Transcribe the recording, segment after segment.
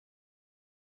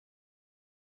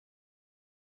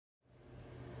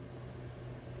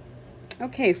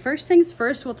Okay, first things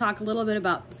first, we'll talk a little bit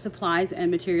about supplies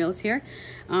and materials here.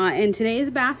 In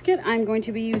today's basket, I'm going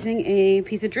to be using a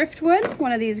piece of driftwood.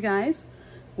 One of these guys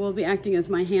will be acting as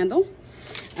my handle.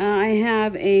 I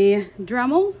have a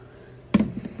Dremel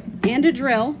and a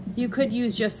drill. You could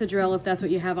use just the drill if that's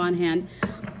what you have on hand.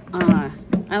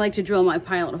 I like to drill my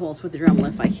pilot holes with the Dremel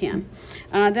if I can.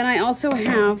 Then I also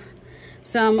have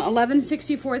some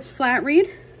 11/64 flat reed,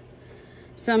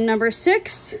 some number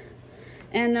 6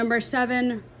 and number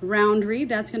 7 round reed.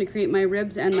 That's going to create my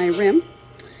ribs and my rim.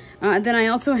 Then I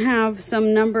also have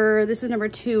some this is number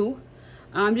 2.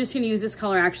 I'm just going to use this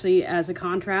color actually as a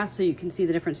contrast so you can see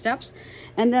the different steps.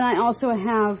 And then I also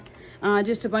have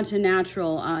just a bunch of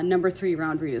natural number 3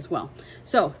 round reed as well.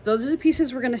 So those are the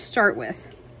pieces we're going to start with.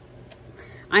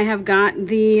 I have got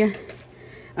the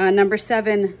number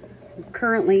 7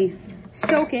 currently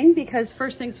soaking, because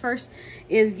first things first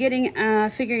is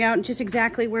figuring out just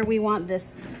exactly where we want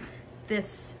this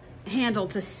handle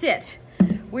to sit.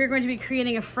 We're going to be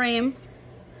creating a frame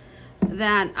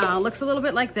that looks a little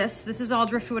bit like this. This is all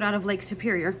driftwood out of Lake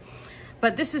Superior,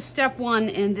 but this is step 1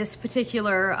 in this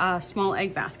particular small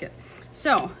egg basket.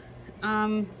 So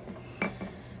kind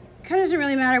of doesn't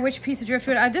really matter which piece of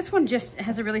driftwood. This one just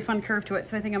has a really fun curve to it,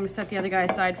 so I think I'm gonna set the other guy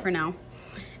aside for now,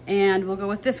 and we'll go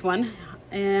with this one.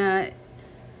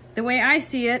 The way I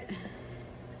see it,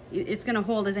 it's gonna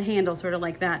hold as a handle, sort of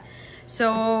like that.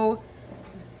 So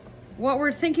what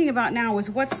we're thinking about now is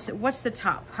what's the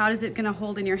top? How is it gonna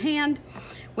hold in your hand?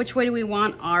 Which way do we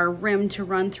want our rim to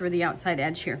run through the outside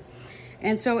edge here?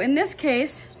 And so in this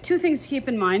case, 2 things to keep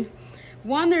in mind.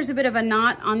 One, there's a bit of a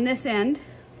knot on this end,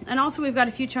 and also we've got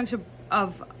a few chunks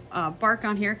of bark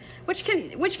on here, which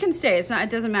can stay. It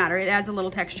doesn't matter. It adds a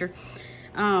little texture.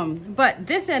 But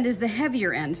this end is the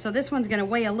heavier end, so this one's gonna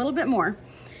weigh a little bit more.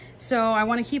 So I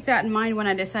wanna keep that in mind when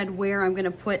I decide where I'm gonna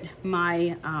put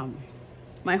my,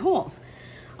 my holes.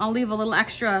 I'll leave a little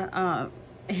extra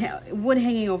wood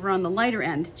hanging over on the lighter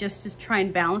end, just to try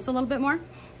and balance a little bit more.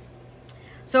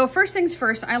 So first things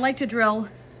first, I like to drill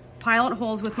pilot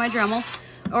holes with my Dremel,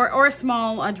 or a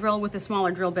small drill with a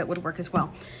smaller drill bit would work as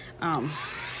well.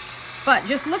 But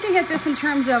just looking at this in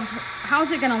terms of how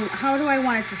do I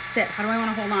want it to sit? How do I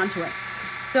want to hold on to it?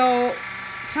 So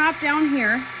top down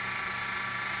here,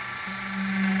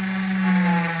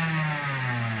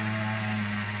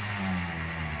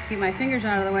 keep my fingers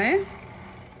out of the way.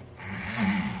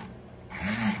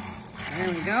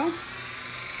 There we go.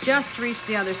 Just reach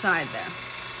the other side there.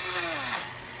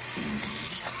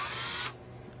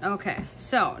 Okay,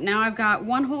 so now I've got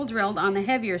 1 hole drilled on the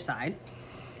heavier side.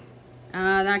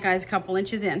 That guy's a couple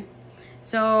inches in.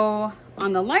 So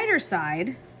on the lighter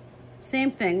side,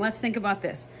 same thing. Let's think about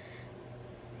this.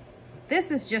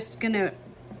 This is just gonna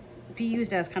be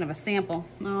used as kind of a sample.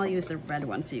 I'll use the red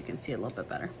one so you can see it a little bit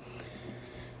better.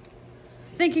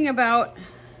 Thinking about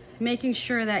making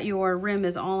sure that your rim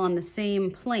is all on the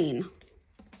same plane.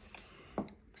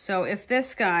 So if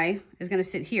this guy is gonna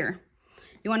sit here,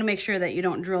 you want to make sure that you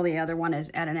don't drill the other one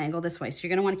at an angle this way. So you're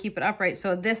going to want to keep it upright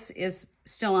so this is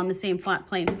still on the same flat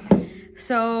plane.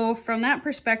 So from that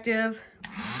perspective,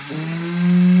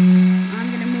 I'm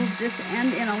going to move this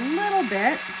end in a little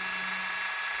bit.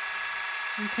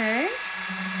 Okay.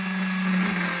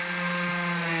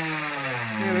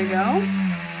 There we go.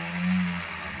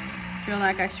 Drill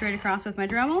that guy straight across with my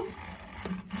Dremel.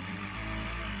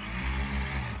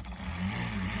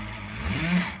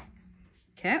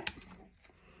 Okay.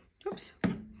 Oops,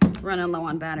 running low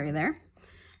on battery there.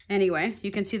 Anyway, you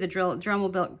can see the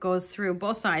Dremel bit goes through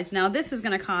both sides. Now this is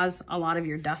gonna cause a lot of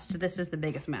your dust. This is the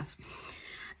biggest mess.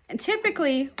 And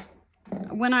typically,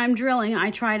 when I'm drilling,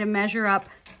 I try to measure up,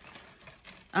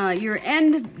 your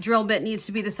end drill bit needs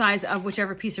to be the size of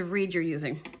whichever piece of reed you're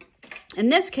using. In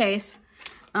this case,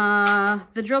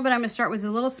 the drill bit I'm gonna start with is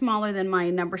a little smaller than my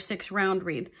number 6 round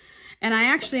reed. And I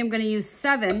actually am gonna use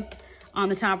 7 on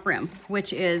the top rim,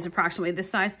 which is approximately this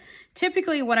size.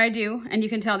 Typically what I do, and you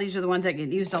can tell these are the ones that get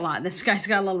used a lot. This guy's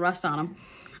got a little rust on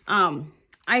them.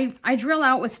 I drill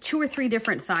out with 2 or 3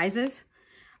 different sizes,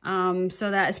 so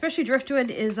that, especially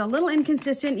driftwood is a little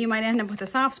inconsistent. You might end up with a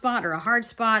soft spot or a hard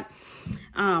spot.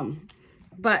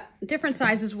 But different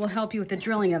sizes will help you with the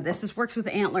drilling of this. This works with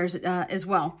antlers as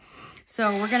well.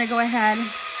 So we're gonna go ahead,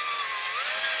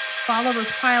 follow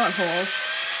those pilot holes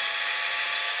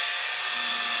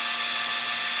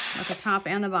at the top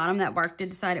and the bottom. That bark did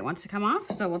decide it wants to come off,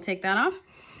 so we'll take that off.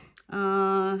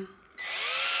 Other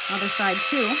side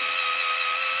too.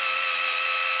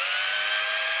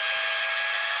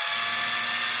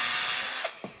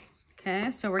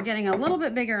 Okay, so we're getting a little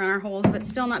bit bigger on our holes, but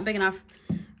still not big enough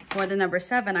for the number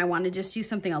 7. I want to just use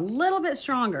something a little bit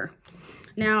stronger.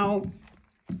 Now,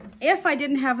 If I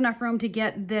didn't have enough room to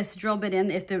get this drill bit in,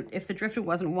 if the driftwood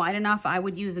wasn't wide enough, I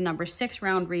would use the number 6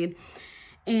 round reed,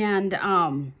 and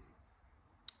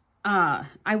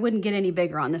I wouldn't get any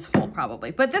bigger on this hole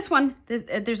probably. But this one,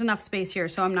 there's enough space here,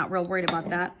 so I'm not real worried about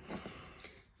that.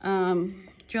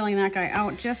 Drilling that guy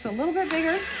out just a little bit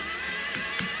bigger.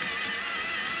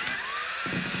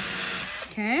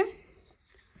 Okay,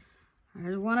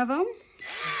 there's one of them.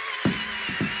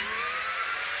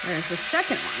 There's the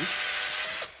second one.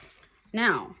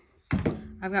 Now,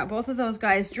 I've got both of those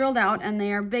guys drilled out, and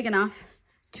they are big enough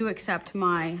to accept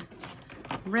my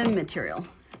rim material.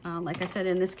 Like I said,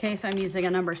 in this case, I'm using a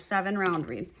number 7 round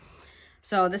reed.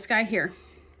 So this guy here.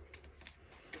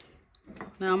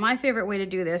 Now, my favorite way to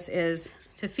do this is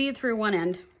to feed through one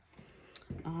end.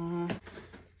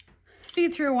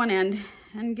 Feed through one end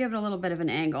and give it a little bit of an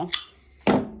angle.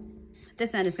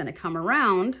 This end is going to come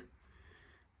around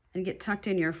and get tucked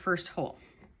in your first hole.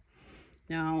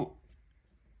 Now,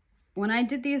 when I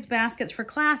did these baskets for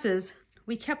classes,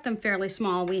 we kept them fairly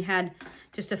small. We had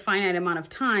just a finite amount of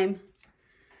time.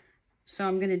 So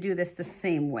I'm going to do this the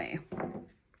same way.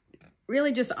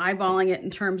 Really just eyeballing it in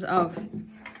terms of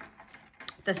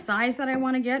the size that I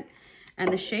want to get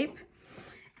and the shape.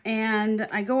 And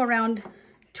I go around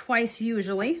twice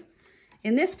usually.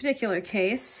 In this particular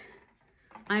case,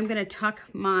 I'm going to tuck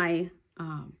my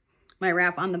my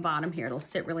wrap on the bottom here. It'll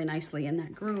sit really nicely in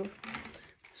that groove.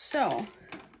 So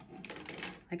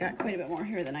I got quite a bit more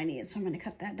here than I need, so I'm going to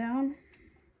cut that down.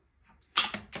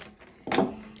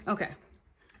 Okay,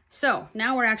 so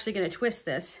now we're actually going to twist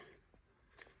this,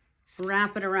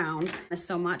 wrap it around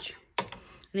so much.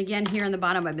 And again, here in the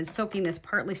bottom, I've been soaking this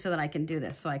partly so that I can do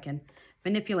this, so I can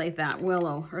manipulate that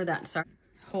willow, or that, sorry,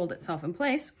 hold itself in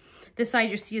place. This side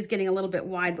you see is getting a little bit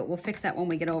wide, but we'll fix that when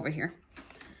we get over here.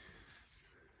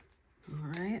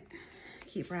 All right,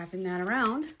 keep wrapping that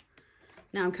around.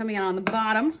 Now I'm coming out on the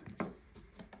bottom,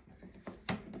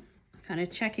 kind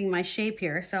of checking my shape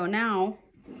here. So now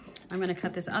I'm going to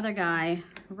cut this other guy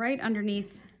right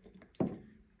underneath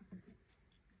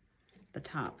the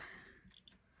top.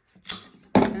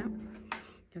 Okay.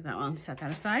 Give that one, set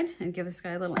that aside, and give this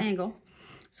guy a little angle.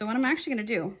 So what I'm actually going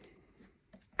to do,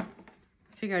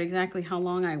 figure out exactly how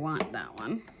long I want that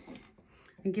one,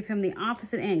 and give him the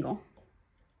opposite angle.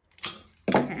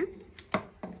 Okay.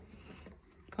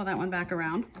 Pull that one back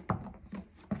around.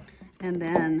 And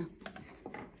then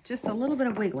just a little bit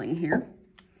of wiggling here.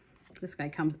 This guy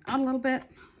comes out a little bit.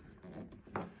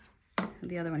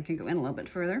 The other one can go in a little bit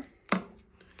further.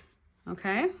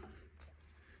 Okay.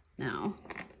 Now,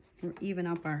 we'll even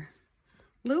up our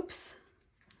loops.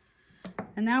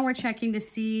 And now we're checking to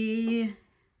see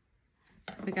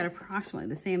if we got approximately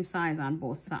the same size on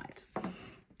both sides.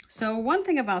 So one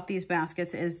thing about these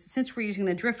baskets is, since we're using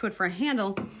the driftwood for a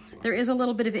handle, there is a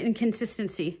little bit of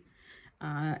inconsistency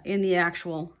in the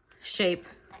actual shape.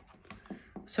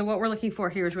 So what we're looking for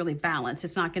here is really balance.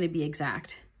 It's not going to be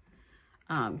exact.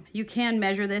 You can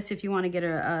measure this if you want to get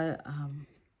a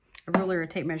ruler or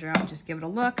tape measure out. Just give it a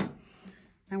look.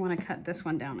 I want to cut this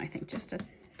one down, I think, just a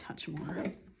touch more.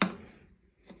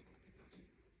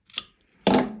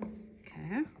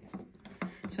 Okay.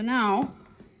 So now,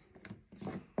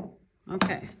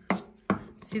 okay.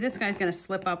 See, this guy's going to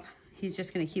slip up. He's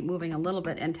just going to keep moving a little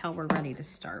bit until we're ready to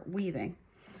start weaving,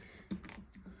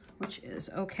 which is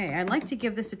okay. I'd like to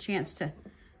give this a chance to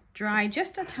dry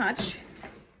just a touch.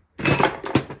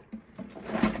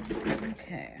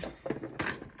 Okay.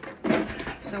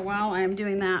 So while I'm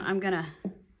doing that, I'm going to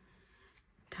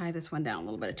tie this one down a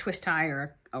little bit. A twist tie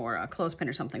or a clothespin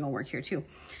or something will work here too.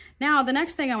 Now, the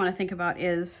next thing I want to think about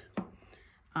is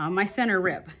my center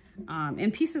rib.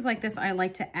 In pieces like this, I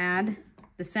like to add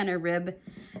the center rib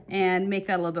and make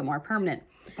that a little bit more permanent.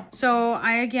 So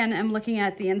I, again, am looking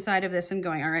at the inside of this and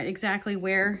going, all right, exactly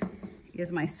where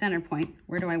is my center point?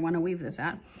 Where do I want to weave this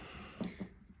at?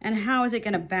 And how is it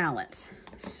going to balance?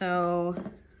 So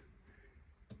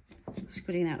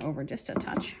scooting that over just a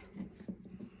touch.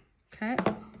 Okay.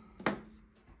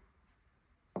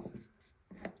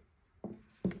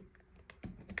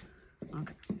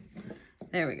 Okay.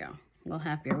 There we go. A little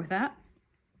happier with that.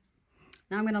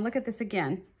 Now I'm going to look at this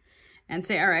again and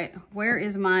say, all right, where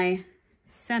is my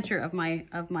center of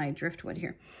my driftwood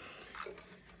here?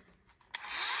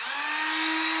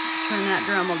 Turn that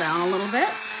Dremel down a little bit.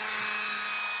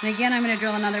 And again, I'm going to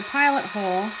drill another pilot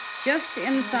hole just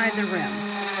inside the rim.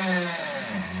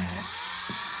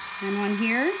 And one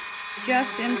here,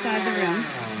 just inside the rim.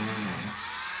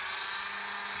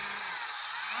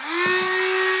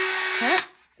 Okay,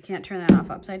 can't turn that off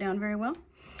upside down very well.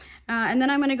 And then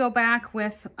I'm gonna go back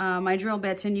with my drill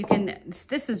bits, and you can,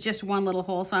 this is just one little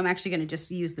hole, so I'm actually gonna just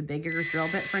use the bigger drill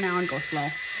bit for now and go slow.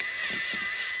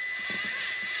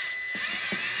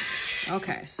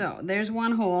 Okay, so there's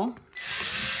one hole.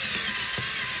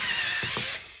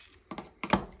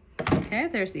 Okay,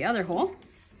 there's the other hole.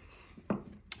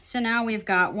 So now we've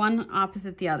got one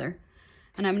opposite the other.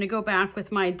 And I'm gonna go back with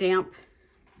my damp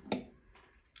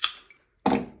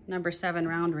number 7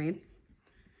 round reed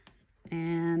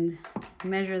and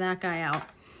measure that guy out.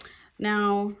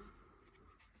 Now,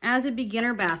 as a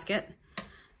beginner basket,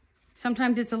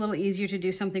 sometimes it's a little easier to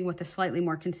do something with a slightly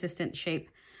more consistent shape.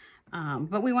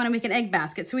 But we want to make an egg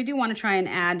basket, so we do want to try and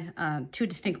add 2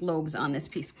 distinct lobes on this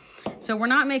piece. So we're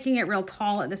not making it real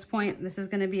tall at this point. This is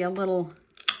going to be a little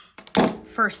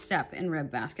first step in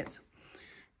rib baskets.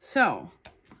 So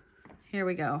here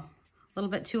we go. A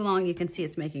little bit too long. You can see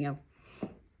it's making a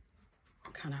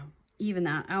kind of even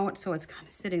that out, so it's kind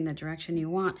of sitting the direction you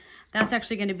want. That's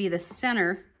actually going to be the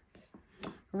center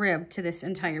rib to this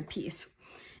entire piece,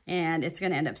 and it's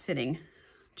going to end up sitting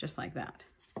just like that.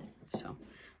 So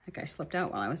that guy slipped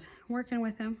out while I was working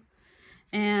with him.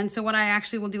 And so what I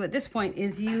actually will do at this point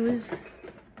is use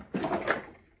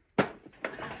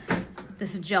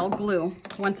this gel glue.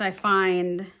 Once I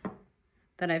find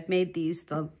that I've made these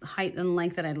the height and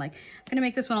length that I'd like, I'm gonna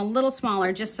make this one a little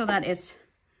smaller just so that it's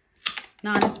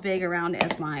not as big around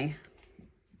as my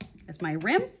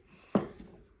rim.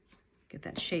 Get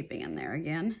that shaping in there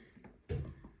again.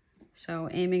 So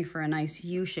aiming for a nice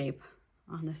U shape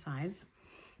on the sides.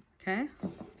 Okay,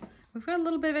 we've got a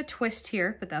little bit of a twist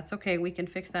here, but that's okay. We can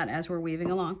fix that as we're weaving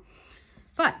along.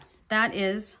 But that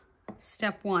is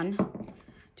step 1.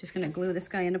 Just gonna glue this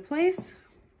guy into place.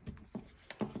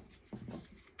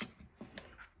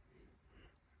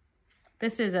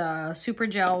 This is a super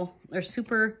gel, or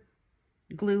super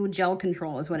glue gel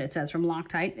control is what it says from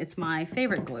Loctite. It's my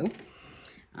favorite glue.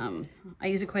 I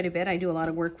use it quite a bit. I do a lot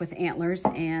of work with antlers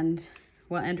and,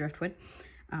 well, and driftwood.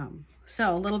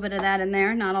 So a little bit of that in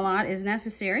there, not a lot is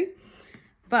necessary,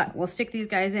 but we'll stick these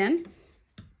guys in.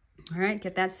 All right,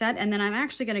 get that set. And then I'm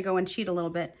actually gonna go and cheat a little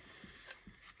bit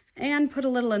and put a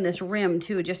little in this rim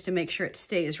too, just to make sure it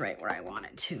stays right where I want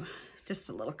it to. Just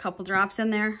a little couple drops in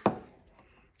there.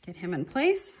 Get him in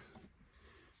place,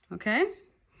 okay?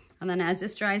 And then as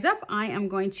this dries up, I am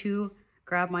going to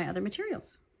grab my other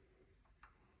materials.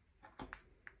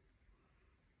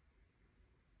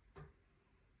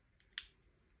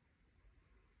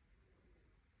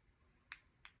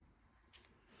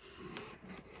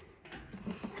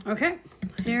 Okay,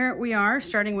 here we are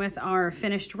starting with our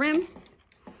finished rim.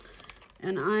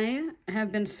 And I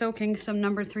have been soaking some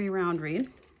number 3 round reed.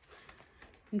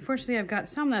 Unfortunately, I've got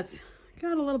some that's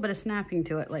got a little bit of snapping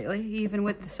to it lately, even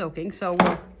with the soaking, so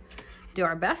we'll do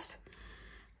our best.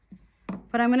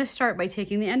 But I'm gonna start by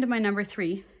taking the end of my number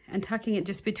 3 and tucking it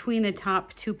just between the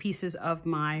top 2 pieces of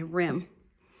my rim.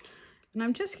 And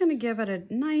I'm just gonna give it a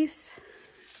nice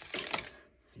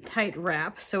tight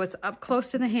wrap so it's up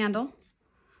close to the handle.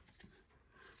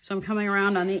 So I'm coming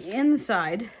around on the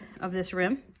inside of this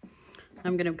rim.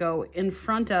 I'm gonna go in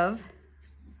front of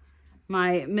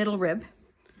my middle rib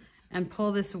and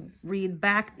pull this reed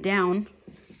back down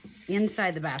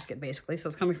inside the basket, basically. So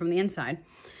it's coming from the inside.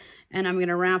 And I'm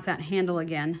gonna wrap that handle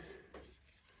again,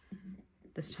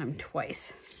 this time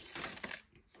twice.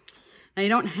 Now you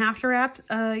don't have to wrap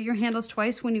your handles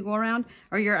twice when you go around,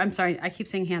 or I'm sorry, I keep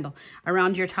saying handle,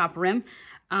 around your top rim.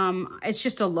 It's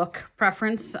just a look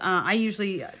preference. I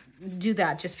usually do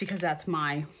that just because that's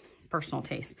my personal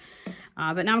taste.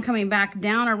 But now I'm coming back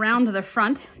down around to the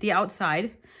front, the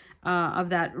outside of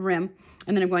that rim,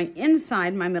 and then I'm going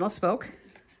inside my middle spoke.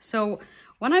 So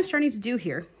what I'm starting to do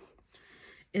here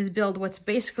is build what's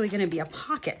basically going to be a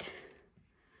pocket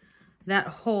that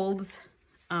holds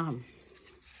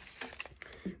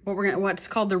what's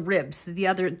called the ribs,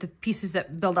 the pieces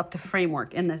that build up the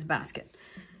framework in this basket.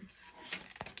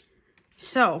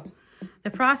 So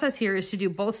the process here is to do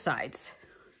both sides.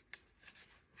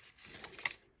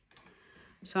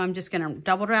 So I'm just gonna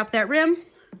double wrap that rim,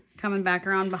 coming back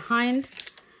around behind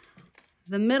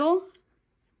the middle,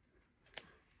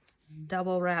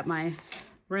 double wrap my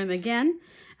rim again,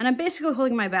 and I'm basically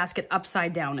holding my basket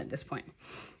upside down at this point.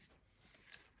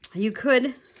 You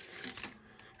could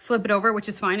flip it over, which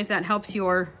is fine if that helps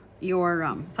your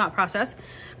thought process.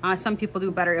 Some people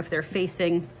do better if they're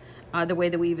facing the way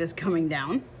the weave is coming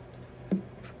down.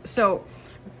 So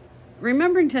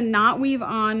remembering to not weave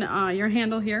on your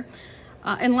handle here,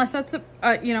 unless that's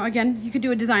again, you could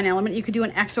do a design element. You could do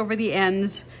an X over the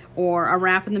ends or a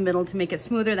wrap in the middle to make it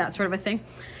smoother, that sort of a thing.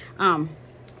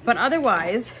 But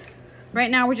otherwise, right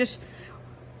now we're just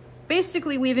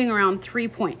basically weaving around 3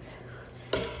 points.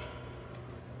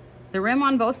 The rim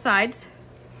on both sides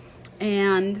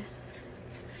and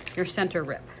your center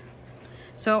rib.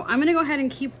 So I'm gonna go ahead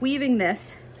and keep weaving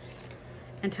this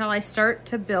until I start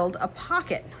to build a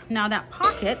pocket. Now that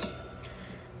pocket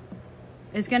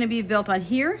is gonna be built on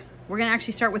here. We're gonna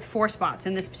actually start with 4 spots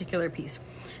in this particular piece.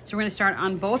 So we're gonna start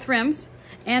on both rims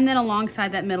and then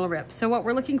alongside that middle rib. So what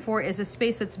we're looking for is a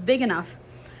space that's big enough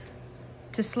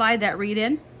to slide that reed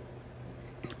in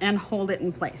and hold it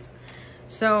in place.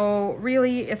 So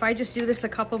really, if I just do this a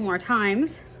couple more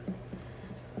times,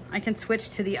 I can switch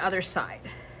to the other side.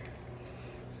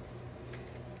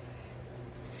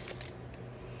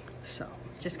 So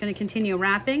just gonna continue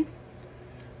wrapping.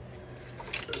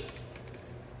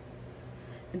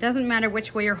 It doesn't matter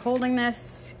which way you're holding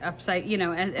this, upside, you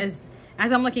know, as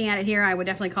I'm looking at it here, I would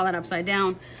definitely call it upside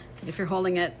down if you're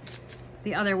holding it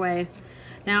the other way.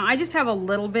 Now I just have a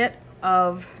little bit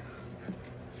of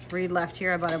reed left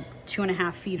here, about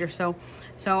 2.5 feet or so.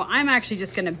 So I'm actually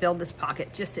just gonna build this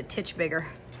pocket just a titch bigger.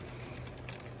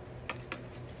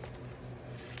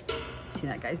 See,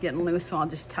 that guy's getting loose, so I'll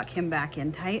just tuck him back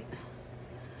in tight.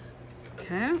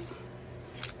 Okay.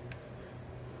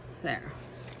 There.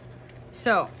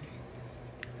 So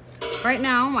right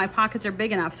now my pockets are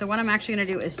big enough. So what I'm actually gonna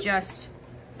do is just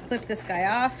clip this guy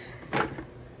off.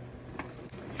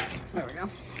 There we go.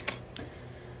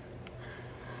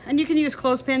 And you can use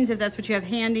clothespins if that's what you have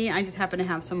handy. I just happen to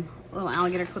have some little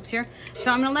alligator clips here.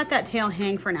 So I'm gonna let that tail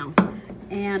hang for now.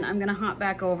 And I'm gonna hop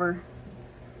back over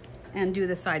and do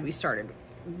the side we started,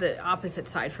 the opposite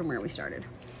side from where we started.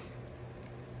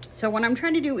 So what I'm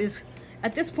trying to do is,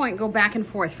 at this point, go back and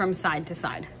forth from side to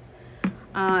side.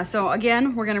 So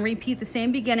again, we're gonna repeat the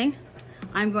same beginning.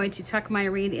 I'm going to tuck my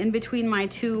reed in between my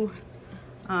 2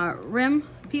 rim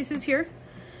pieces here.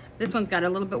 This one's got a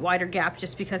little bit wider gap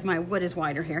just because my wood is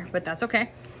wider here, but that's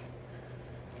okay.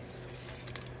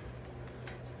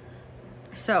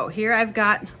 So here I've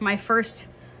got my first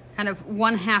kind of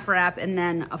 1/2 wrap and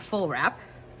then a full wrap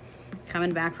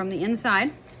coming back from the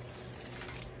inside.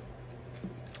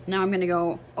 Now I'm gonna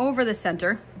go over the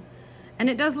center,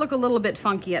 and it does look a little bit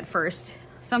funky at first.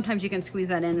 Sometimes you can squeeze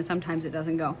that in and sometimes it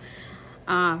doesn't go.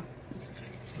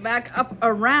 Back up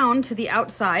around to the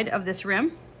outside of this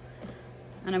rim,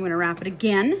 and I'm gonna wrap it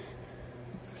again.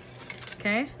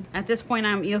 Okay, at this point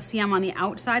you'll see I'm on the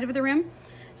outside of the rim,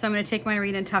 so I'm gonna take my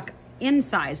reed and tuck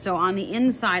inside. So on the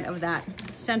inside of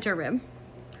that center rib,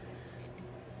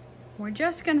 we're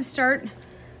just gonna start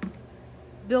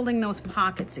building those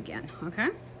pockets again, okay?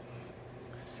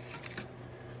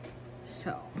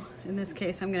 So in this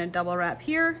case, I'm gonna double wrap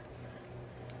here.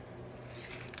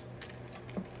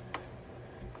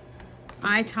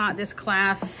 I taught this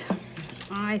class,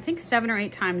 I think 7 or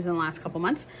 8 times in the last couple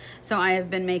months. So I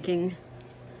have been making,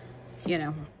 you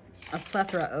know, a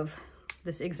plethora of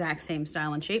this exact same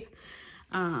style and shape.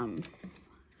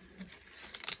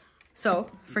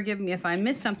 So forgive me if I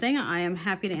miss something. I am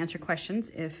happy to answer questions.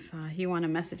 If you want to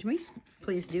message me,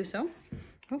 please do so.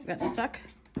 Oh, got stuck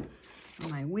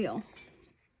on my wheel.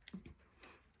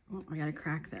 Oh, I got a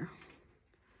crack there.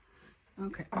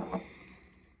 Okay.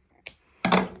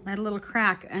 I had a little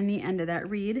crack on the end of that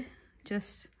reed,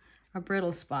 just a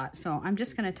brittle spot. So I'm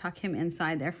just going to tuck him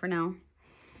inside there for now.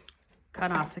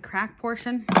 Cut off the crack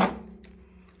portion.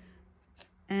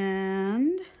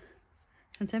 And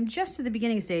since I'm just at the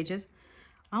beginning stages,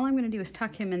 all I'm going to do is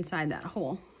tuck him inside that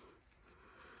hole.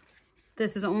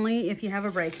 This is only if you have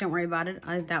a break. Don't worry about it.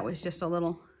 That was just a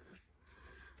little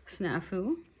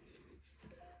snafu.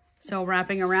 So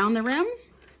wrapping around the rim,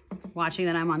 watching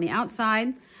that I'm on the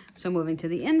outside. So moving to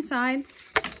the inside.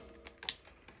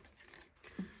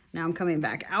 Now I'm coming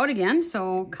back out again.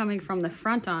 So coming from the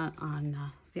front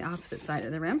on the opposite side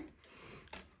of the rim.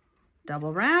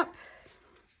 Double wrap.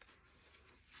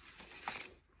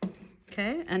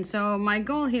 Okay, and so my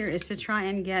goal here is to try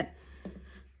and get,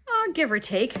 give or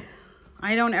take.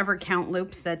 I don't ever count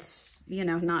loops. That's, you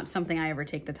know, not something I ever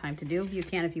take the time to do. You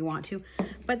can if you want to,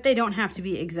 but they don't have to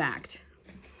be exact.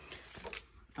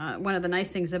 One of the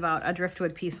nice things about a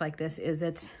driftwood piece like this is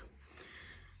it's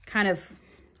kind of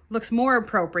looks more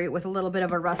appropriate with a little bit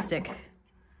of a rustic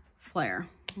flair.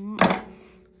 I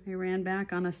ran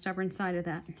back on a stubborn side of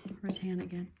that rattan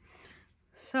again.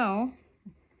 So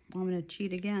I'm going to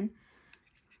cheat again.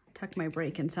 Tuck my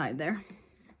break inside there.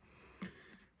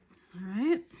 All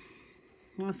right.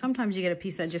 Well, sometimes you get a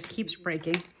piece that just keeps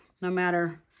breaking, no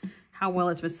matter how well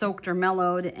it's been soaked or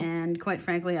mellowed. And quite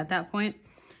frankly, at that point,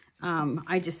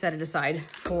 I just set it aside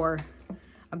for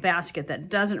a basket that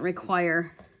doesn't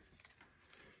require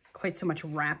quite so much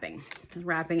wrapping.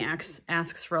 Wrapping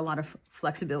asks for a lot of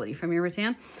flexibility from your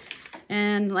rattan.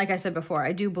 And like I said before,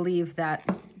 I do believe that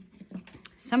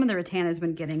some of the rattan has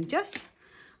been getting just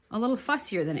a little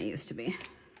fussier than it used to be.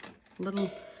 A little,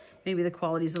 maybe the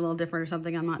quality's a little different or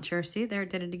something, I'm not sure. See, there it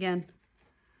did it again.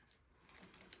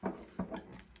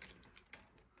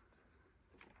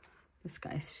 This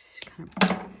guy's kind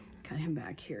of cut him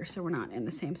back here so we're not in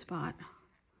the same spot.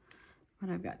 But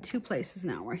I've got 2 places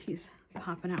now where he's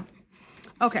popping out.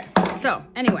 Okay, so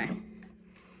anyway,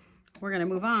 we're gonna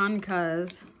move on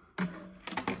because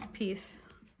this piece,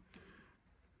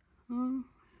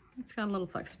 it's got a little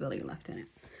flexibility left in it.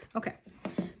 Okay,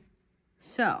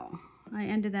 so I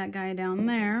ended that guy down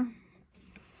there.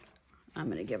 I'm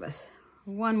gonna give us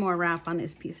one more wrap on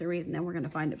this piece of reed and then we're gonna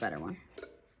find a better one.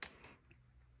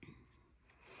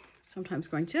 Sometimes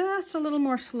going just a little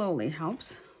more slowly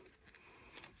helps.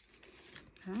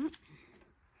 Okay.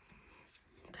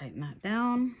 Tighten that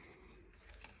down.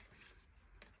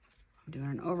 I'm doing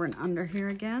an over and under here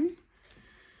again.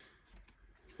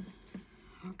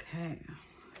 Okay.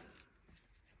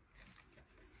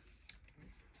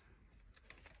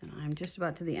 And I'm just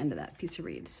about to the end of that piece of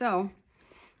reed. So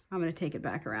I'm going to take it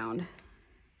back around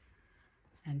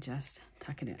and just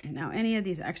tuck it in. And now any of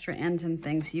these extra ends and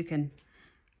things you can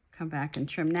come back and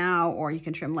trim now, or you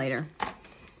can trim later.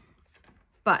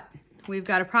 But we've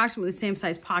got approximately the same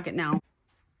size pocket now.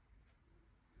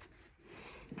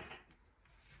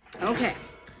 Okay,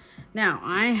 now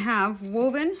I have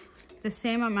woven the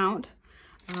same amount,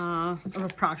 or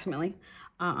approximately,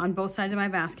 on both sides of my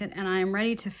basket, and I am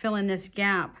ready to fill in this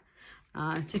gap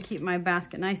to keep my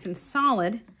basket nice and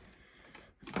solid.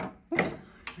 Oops,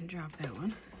 I dropped that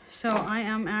one. So I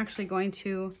am actually going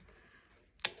to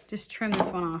just trim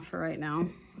this one off for right now.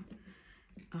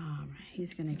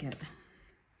 He's gonna get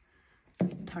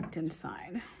tucked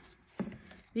inside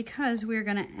because we're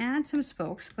gonna add some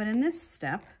spokes, but in this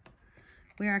step,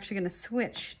 we are actually gonna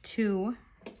switch to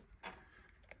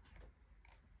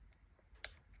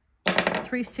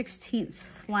 3/16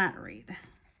 flat reed.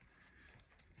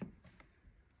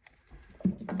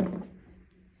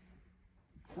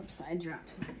 Oops, I dropped.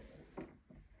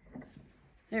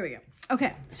 There we go.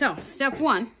 Okay, so step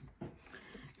 1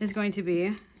 is going to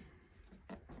be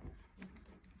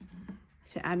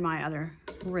to add my other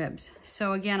ribs.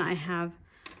 So again, I have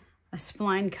a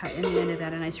spline cut in the end of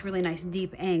that, a nice, really nice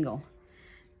deep angle.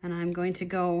 And I'm going to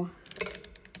go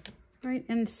right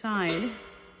inside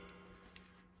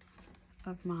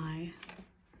of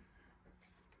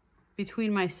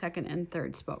between my 2nd and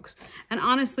 3rd spokes. And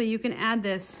honestly, you can add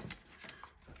this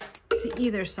to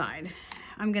either side.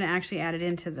 I'm gonna actually add it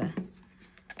into the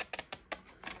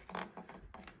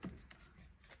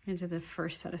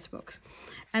first set of spokes.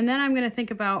 And then I'm gonna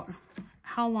think about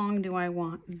how long do I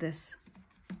want this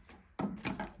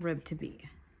rib to be.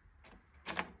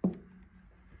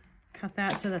 Cut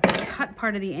that so that the cut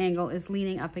part of the angle is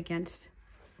leaning up against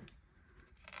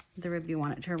the rib you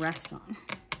want it to rest on.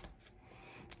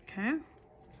 Okay.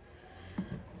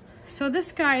 So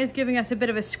this guy is giving us a bit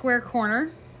of a square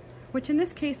corner, which in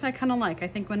this case I kind of like. I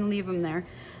think I'm going to leave them there.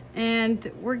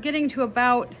 And we're getting to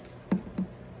about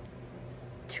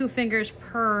 2 fingers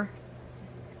per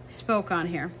spoke on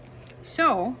here.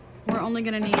 So we're only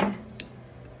going to need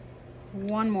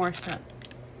 1 more set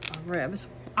of ribs.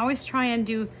 Always try and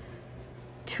do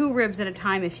 2 ribs at a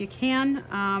time if you can.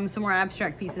 Some more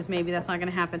abstract pieces, maybe that's not going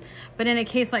to happen. But in a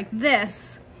case like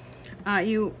this,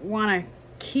 you want to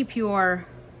keep your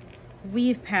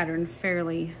weave pattern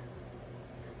fairly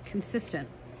consistent,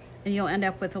 and you'll end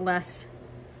up with less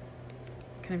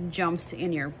kind of jumps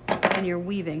in your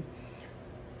weaving.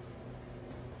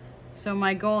 So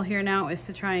my goal here now is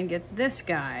to try and get this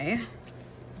guy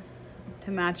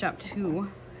to match up to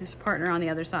his partner on the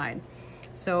other side.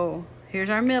 So here's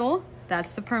our middle.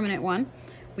 That's the permanent one.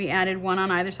 We added 1 on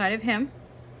either side of him.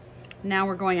 Now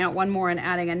we're going out 1 more and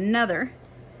adding another.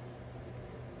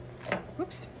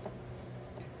 Whoops.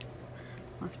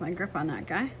 Lost my grip on that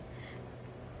guy.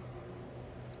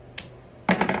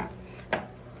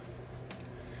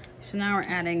 So now we're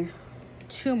adding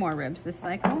 2 more ribs this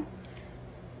cycle.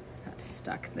 Got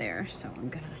stuck there, so I'm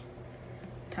gonna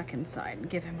tuck inside and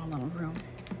give him a little room.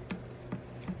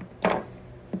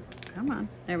 Come on,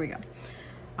 there we go.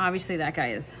 Obviously that guy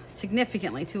is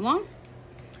significantly too long.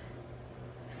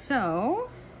 So,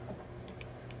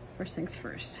 first things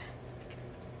first.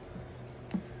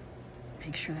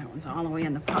 Make sure that one's all the way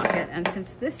in the pocket. And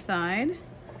since this side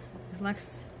is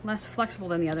less flexible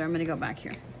than the other, I'm gonna go back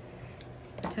here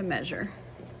to measure.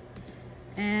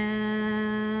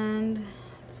 And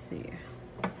let's see,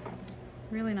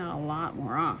 really not a lot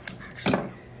more off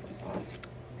actually,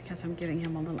 because I'm giving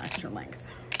him a little extra length.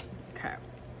 Okay,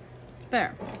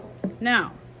 there.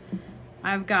 Now,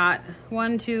 I've got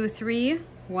 1, 2, 3,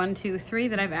 1, 2, 3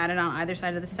 that I've added on either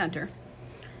side of the center.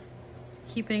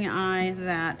 Keeping an eye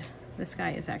that this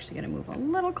guy is actually going to move a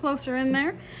little closer in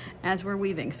there as we're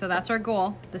weaving. So that's our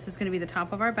goal. This is going to be the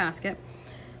top of our basket.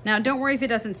 Now don't worry if it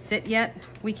doesn't sit yet.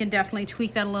 We can definitely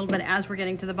tweak that a little bit as we're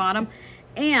getting to the bottom.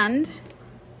 And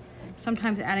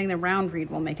sometimes adding the round reed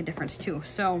will make a difference too.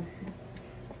 So,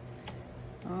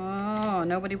 oh,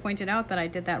 nobody pointed out that I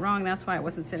did that wrong. That's why it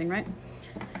wasn't sitting right.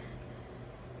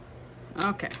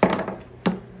 Okay.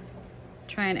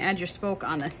 Try and add your spoke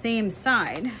on the same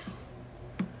side.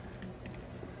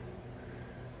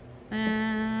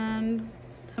 And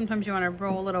sometimes you want to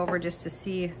roll it over just to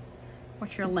see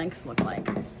what your lengths look like.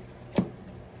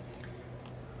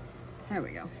 There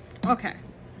we go. Okay,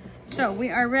 so we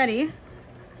are ready.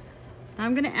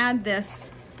 I'm going to add this.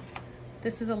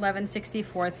 This is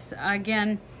 11/64.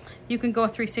 Again, you can go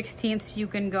 3/16. You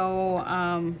can go,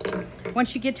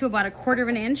 once you get to about 1/4 of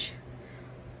an inch,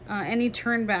 any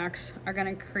turnbacks are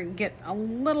going to get a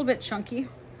little bit chunky.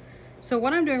 So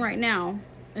what I'm doing right now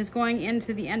is going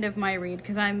into the end of my reed,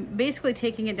 because I'm basically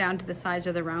taking it down to the size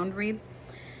of the round reed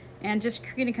and just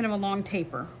creating kind of a long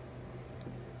taper.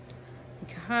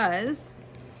 Because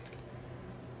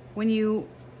when you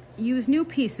use new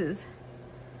pieces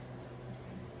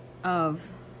of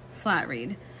flat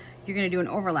reed, you're going to do an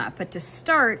overlap. But to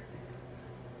start,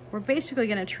 we're basically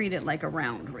going to treat it like a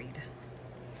round reed.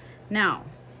 Now,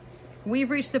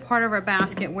 we've reached the part of our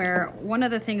basket where one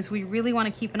of the things we really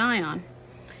want to keep an eye on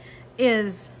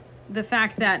is the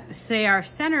fact that, say, our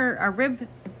center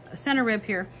rib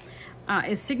here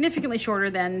is significantly shorter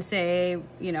than, say,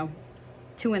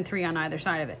 2 and 3 on either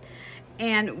side of it.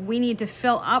 And we need to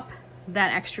fill up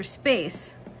that extra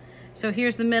space. So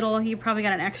here's the middle. You probably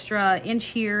got an extra inch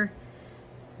here,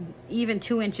 even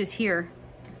 2 inches here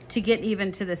to get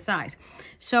even to this size.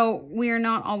 So we're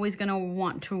not always going to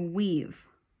want to weave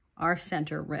our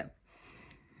center rib.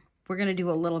 We're going to do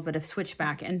a little bit of switch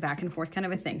back and forth kind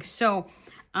of a thing. So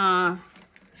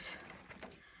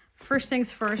first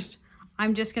things first,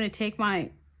 I'm just going to take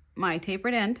my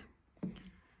tapered end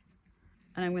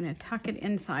and I'm going to tuck it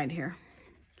inside here.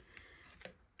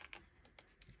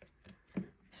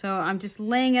 So I'm just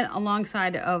laying it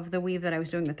alongside of the weave that I was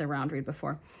doing with the round reed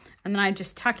before. And then I'm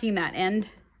just tucking that end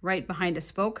right behind a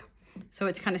spoke. So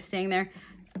it's kind of staying there.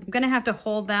 I'm going to have to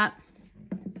hold that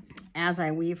as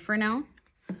I weave for now.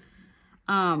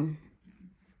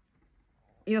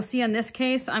 You'll see in this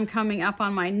case, I'm coming up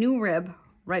on my new rib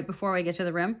right before I get to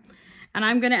the rim. And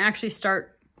I'm going to actually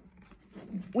start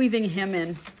weaving him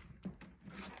in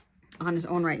on his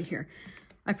own right here.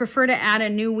 I prefer to add a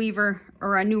new weaver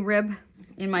or a new rib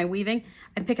in my weaving.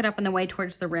 I pick it up on the way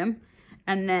towards the rim,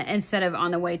 and then instead of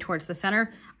on the way towards the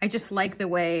center. I just like the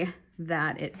way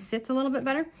that it sits a little bit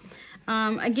better.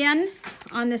 Again,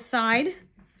 on this side,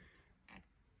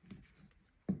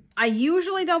 I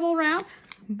usually double wrap,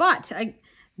 but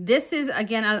this is,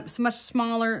 again, a much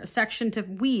smaller section to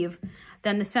weave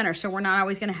than the center, so we're not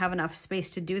always going to have enough space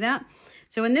to do that.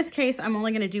 So in this case, I'm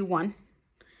only going to do one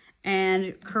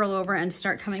and curl over and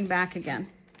start coming back again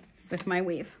with my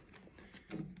weave.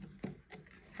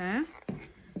 Okay.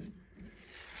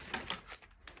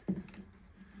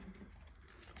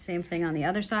 Same thing on the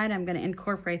other side. I'm going to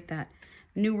incorporate that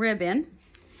new rib in.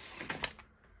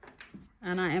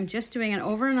 And I am just doing an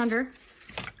over and under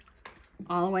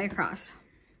all the way across.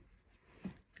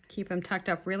 Keep them tucked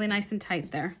up really nice and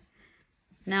tight there.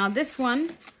 Now this one,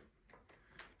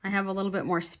 I have a little bit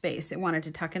more space. It wanted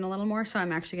to tuck in a little more, so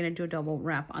I'm actually going to do a double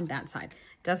wrap on that side.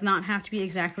 Does not have to be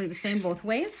exactly the same both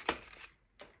ways,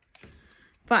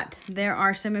 but there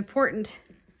are some important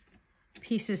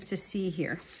pieces to see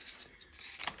here.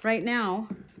 Right now,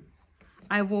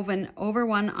 I've woven over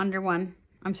one, under one.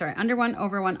 I'm sorry, under one,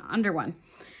 over one, under one.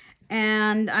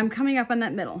 And I'm coming up on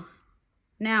that middle.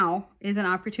 Now is an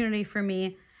opportunity for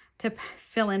me to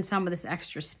fill in some of this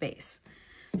extra space.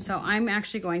 So I'm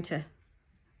actually going to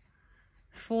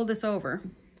fold this over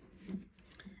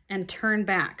and turn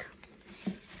back.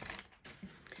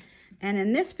 And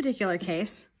in this particular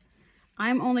case,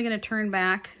 I'm only going to turn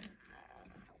back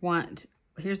one.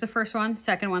 Here's the first one,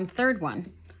 second one, third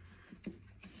one.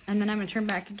 And then I'm going to turn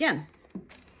back again.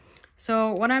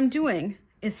 So what I'm doing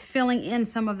is filling in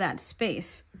some of that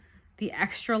space, the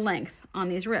extra length on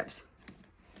these ribs.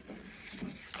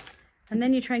 And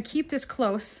then you try and keep this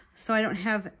close so I don't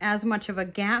have as much of a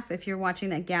gap if you're watching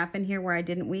that gap in here where I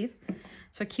didn't weave.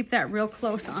 So keep that real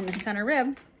close on the center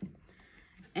rib.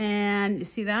 And you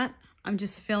see that? I'm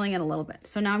just filling it a little bit.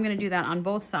 So now I'm going to do that on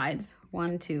both sides.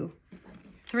 1, 2,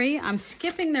 3. I'm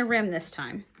skipping the rim this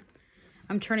time.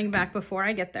 I'm turning back before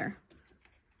I get there.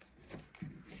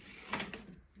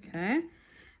 Okay, and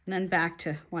then back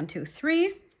to 1, 2,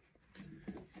 3.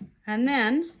 And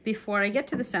then before I get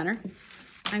to the center,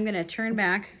 I'm gonna turn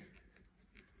back,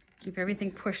 keep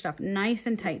everything pushed up nice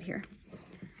and tight here.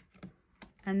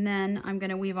 And then I'm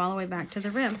gonna weave all the way back to the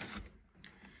rim.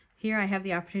 Here I have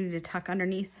the opportunity to tuck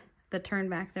underneath the turn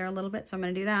back there a little bit, so I'm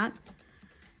gonna do that.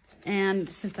 And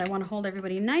since I wanna hold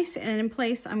everybody nice and in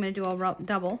place, I'm gonna do a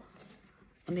double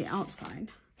on the outside.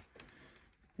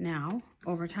 Now,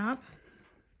 over top,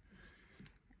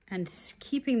 and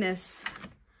keeping this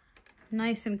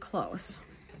nice and close.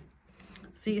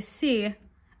 So you see,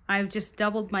 I've just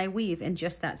doubled my weave in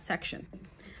just that section.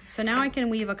 So now I can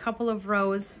weave a couple of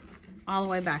rows all the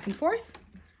way back and forth.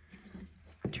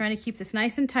 I'm trying to keep this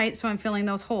nice and tight so I'm filling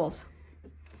those holes.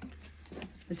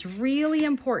 It's really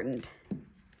important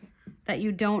that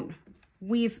you don't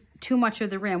weave too much of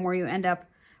the rim where you end up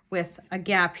with a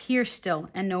gap here still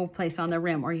and no place on the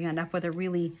rim, or you end up with a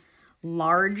really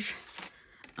large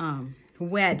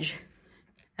wedge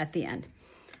at the end.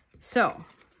 So,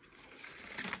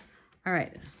 all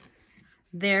right,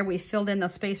 there we filled in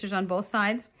those spacers on both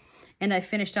sides, and I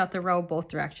finished out the row both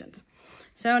directions.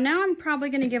 So now I'm probably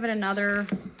gonna give it another,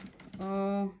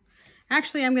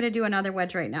 actually I'm gonna do another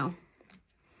wedge right now.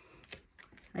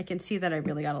 I can see that I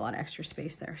really got a lot of extra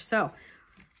space there. So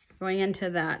going into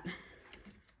that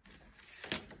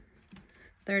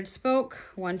third spoke,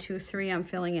 1, 2, 3, I'm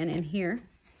filling in here.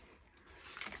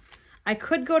 I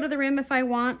could go to the rim if I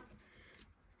want.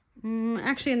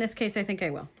 Actually, in this case, I think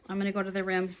I will. I'm gonna go to the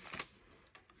rim,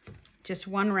 just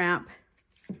one wrap.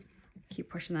 Keep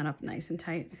pushing that up nice and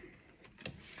tight.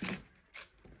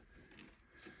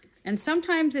 And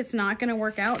sometimes it's not gonna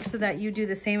work out so that you do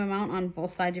the same amount on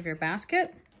both sides of your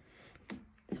basket.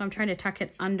 So I'm trying to tuck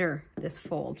it under this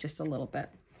fold just a little bit,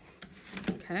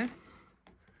 okay?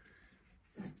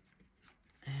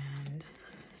 And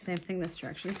same thing this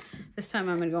direction. This time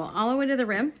I'm gonna go all the way to the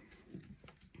rim.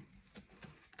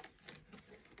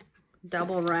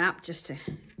 Double wrap just to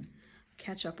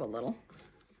catch up a little.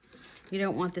 You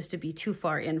don't want this to be too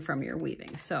far in from your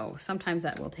weaving. So sometimes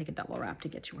that will take a double wrap to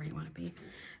get you where you want to be.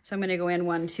 So I'm going to go in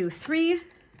 1, 2, 3,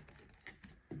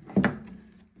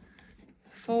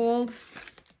 fold,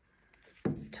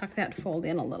 tuck that fold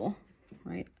in a little,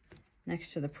 right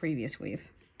next to the previous weave.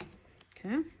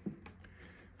 Okay.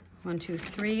 1, 2,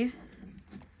 3. I'm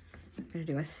going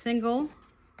to do a single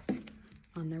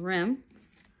on the rim.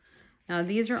 Now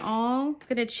these are all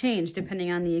going to change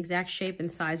depending on the exact shape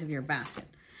and size of your basket.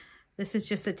 This is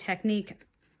just a technique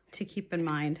to keep in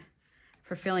mind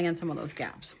for filling in some of those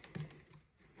gaps.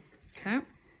 Okay. All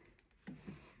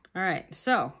right,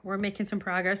 so we're making some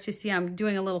progress. You see I'm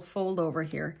doing a little fold over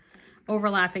here,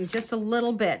 overlapping just a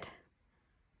little bit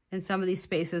in some of these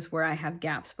spaces where I have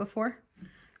gaps before.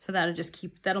 So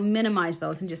that'll minimize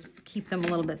those and just keep them a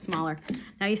little bit smaller.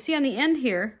 Now you see on the end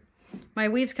here, my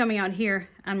weave's coming out here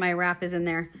and my wrap is in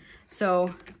there.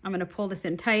 So I'm gonna pull this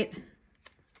in tight,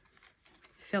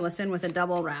 fill this in with a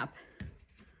double wrap,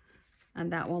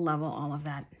 and that will level all of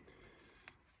that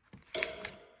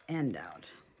end out.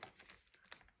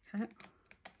 Okay.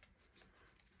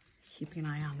 Keeping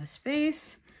an eye on the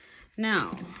space.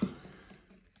 Now,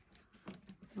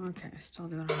 okay, still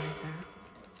doing it right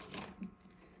there.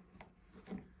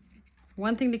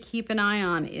 One thing to keep an eye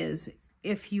on is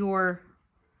if your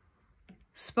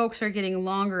spokes are getting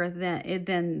longer than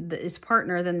its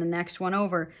partner than the next one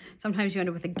over, sometimes you end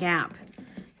up with a gap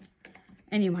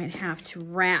and you might have to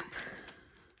wrap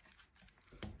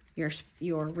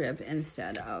your rib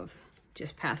instead of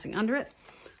just passing under it.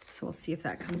 So we'll see if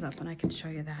that comes up and I can show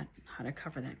you that, how to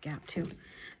cover that gap too.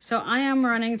 So I am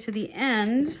running to the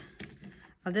end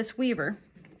of this weaver,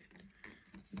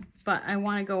 but I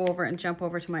want to go over and jump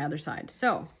over to my other side.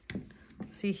 So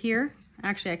see here,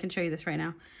 actually I can show you this right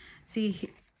now.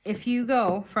 See, if you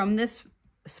go from this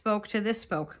spoke to this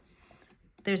spoke,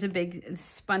 there's a big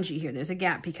spongy here. There's a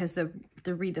gap because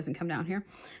the reed doesn't come down here.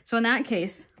 So in that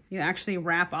case, you actually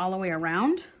wrap all the way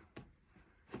around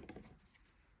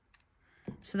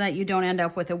so that you don't end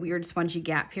up with a weird spongy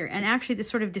gap here. And actually this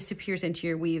sort of disappears into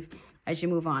your weave as you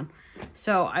move on.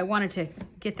 So I wanted to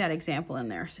get that example in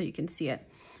there so you can see it.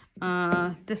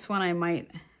 This one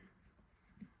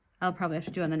I'll probably have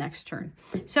to do on the next turn.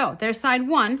 So there's side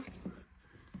one.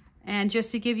 And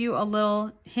just to give you a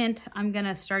little hint, I'm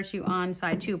gonna start you on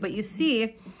side two. But you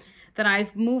see that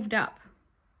I've moved up.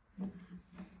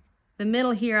 The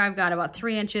middle here, I've got about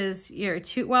 3 inches,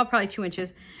 probably 2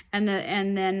 inches. And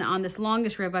then on this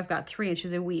longest rib, I've got 3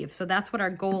 inches of weave. So that's what our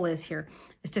goal is here,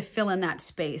 is to fill in that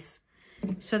space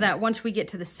so that once we get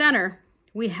to the center,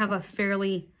 we have a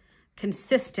fairly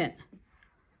consistent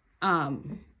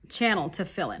channel to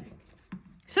fill in.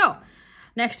 So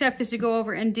next step is to go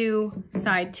over and do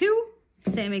side 2,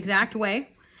 same exact way.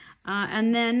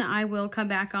 And then I will come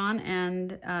back on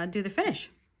and do the finish.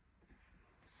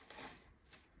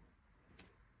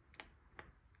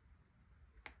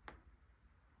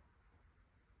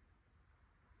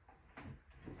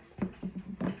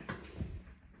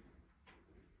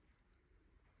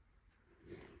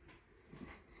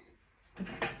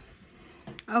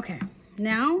 Okay,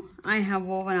 now I have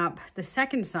woven up the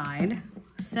second side,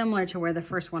 similar to where the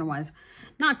first one was.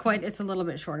 Not quite, it's a little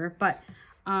bit shorter, but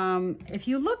if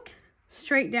you look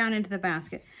straight down into the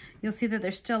basket, you'll see that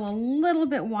there's still a little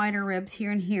bit wider ribs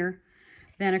here and here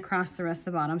than across the rest of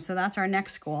the bottom. So that's our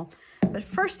next goal. But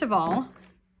first of all,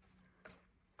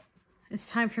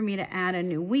 it's time for me to add a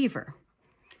new weaver.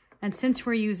 And since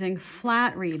we're using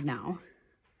flat reed now,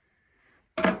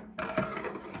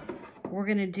 we're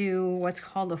going to do what's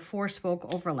called a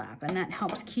 4-spoke overlap, and that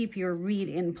helps keep your reed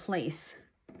in place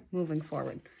moving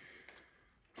forward.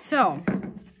 So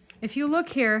if you look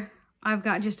here, I've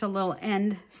got just a little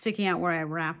end sticking out where I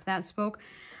wrap that spoke.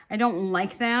 I don't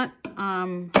like that.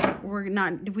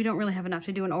 We don't really have enough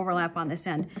to do an overlap on this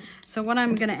end. So what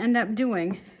I'm going to end up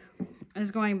doing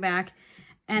is going back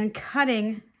and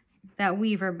cutting that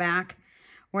weaver back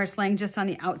where it's laying just on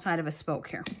the outside of a spoke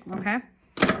here, okay?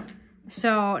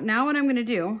 So now what I'm going to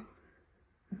do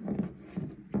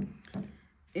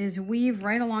is weave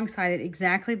right alongside it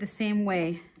exactly the same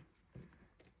way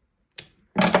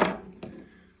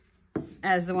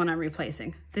as the one I'm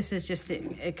replacing. This is just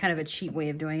a kind of a cheap way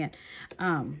of doing it,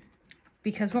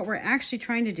 because what we're actually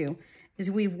trying to do is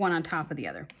weave one on top of the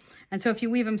other. And so if you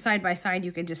weave them side by side,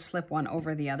 you can just slip one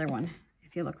over the other one,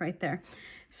 if you look right there.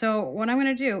 So what I'm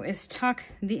going to do is tuck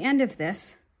the end of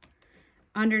this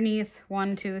underneath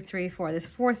 1, 2, 3, 4, this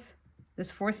fourth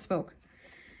spoke,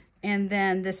 and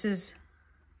then this is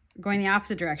going the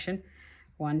opposite direction,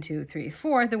 1, 2, 3,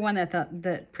 4, the one that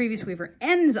the previous weaver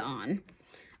ends on.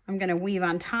 I'm going to weave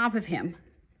on top of him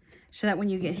so that when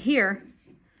you get here,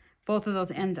 both of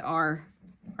those ends are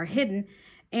hidden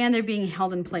and they're being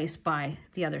held in place by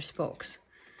the other spokes.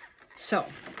 So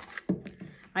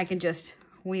I can just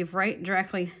weave right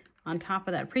directly on top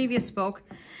of that previous spoke,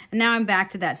 and now I'm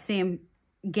back to that same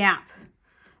gap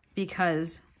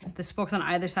because the spokes on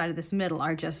either side of this middle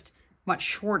are just much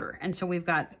shorter, and so we've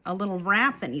got a little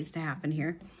wrap that needs to happen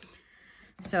here.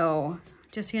 So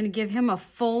just going to give him a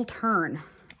full turn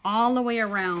all the way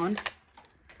around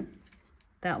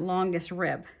that longest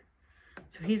rib.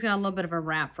 So he's got a little bit of a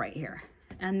wrap right here,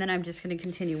 and then I'm just going to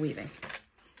continue weaving.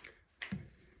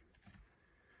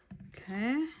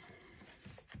 Okay.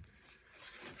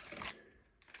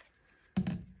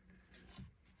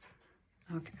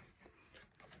 Okay.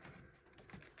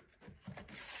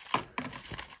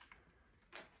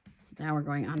 Now we're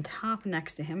going on top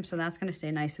next to him, so that's going to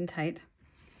stay nice and tight.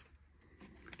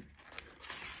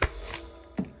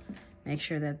 Make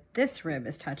sure that this rib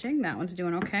is touching. That one's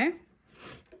doing okay.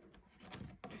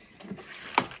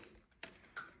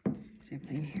 Same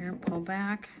thing here, pull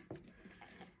back.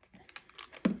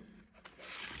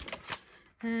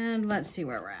 And let's see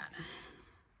where we're at.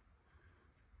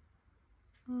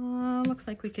 Looks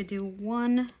like we could do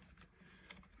one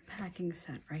packing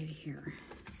set right here.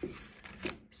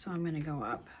 So I'm going to go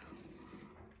up.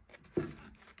 That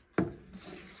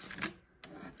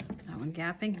one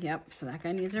gapping, yep, so that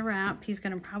guy needs a wrap. He's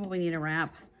going to probably need a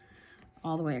wrap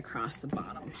all the way across the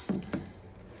bottom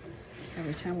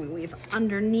every time we weave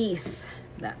underneath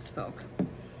that spoke.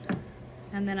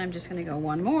 And then I'm just going to go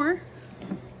one more.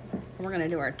 We're going to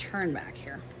do our turn back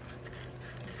here.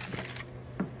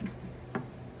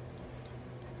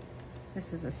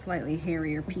 This is a slightly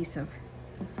hairier piece of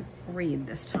reed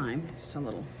this time, just a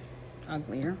little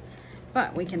uglier,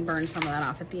 but we can burn some of that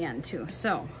off at the end too.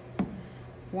 So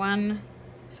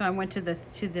I went to the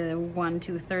 1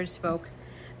 2/3 spoke,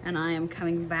 and I am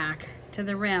coming back to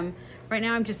the rim. Right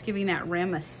now I'm just giving that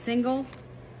rim a single.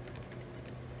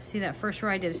 See that first row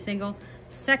I did a single.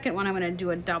 Second one I'm going to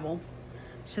do a double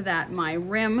so that my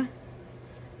rim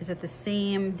is at the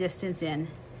same distance in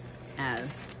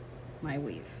as my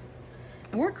weave.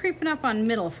 And we're creeping up on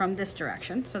middle from this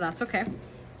direction, so that's okay.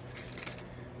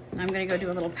 I'm going to go do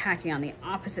a little packing on the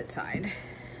opposite side.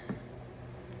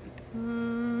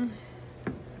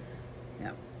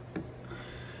 Yep.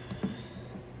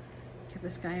 Give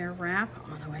this guy a wrap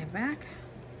on the way back.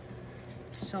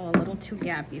 Still a little too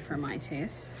gappy for my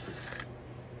taste.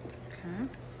 Okay. I'm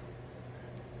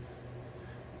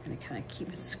going to kind of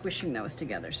keep squishing those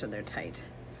together so they're tight.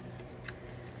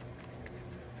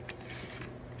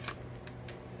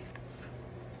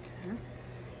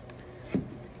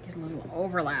 Get a little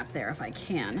overlap there if I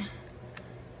can.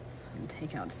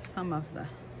 take out some of the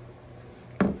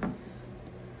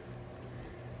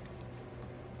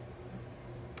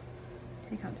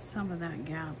that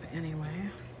gap anyway.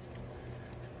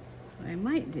 What I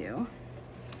might do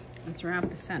is wrap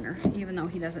the center, even though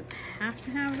he doesn't have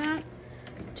to have that,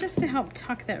 just to help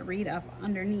tuck that reed up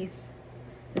underneath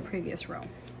the previous row.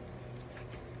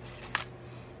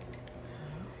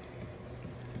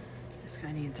 This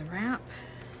guy needs a wrap.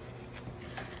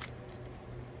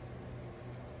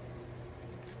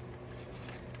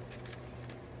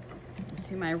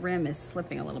 See, my rim is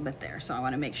slipping a little bit there, so I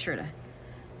want to make sure to,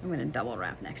 I'm going to double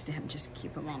wrap next to him, just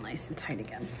keep them all nice and tight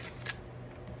again.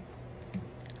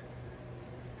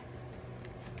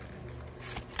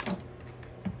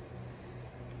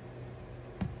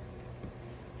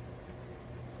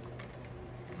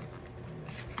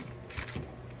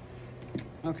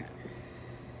 Okay,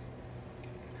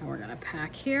 now we're gonna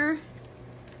pack here.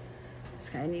 This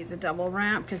guy needs a double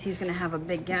wrap because he's gonna have a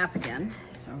big gap again.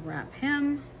 So wrap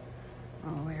him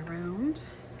all the way around.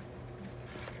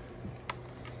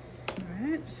 All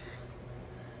right.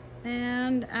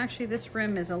 And actually this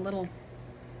rim is a little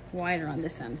wider on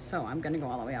this end, so I'm gonna go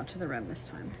all the way out to the rim this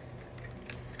time.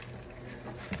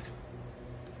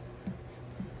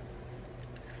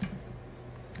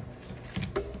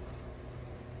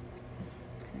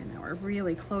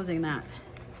 Really closing that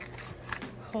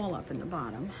hole up in the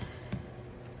bottom.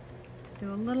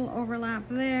 Do a little overlap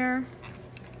there.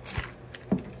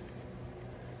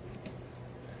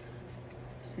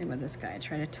 Same with this guy,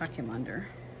 try to tuck him under.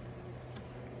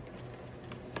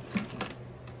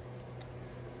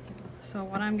 So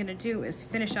what I'm gonna do is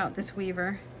finish out this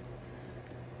weaver.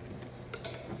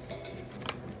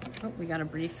 Oh, we got a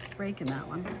brief break in that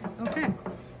one. Okay,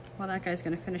 well that guy's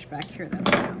gonna finish back here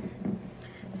then.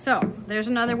 So there's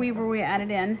another weaver we added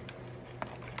in.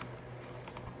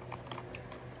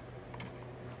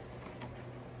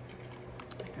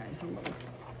 That guy's a little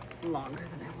longer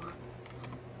than I want.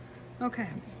 Okay,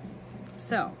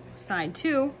 so side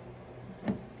 2,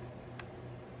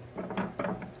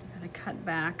 gotta cut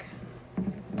back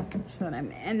so that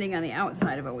I'm ending on the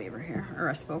outside of a weaver here, or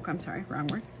a spoke, I'm sorry, wrong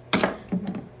word.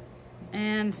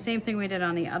 And same thing we did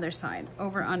on the other side,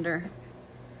 over, under,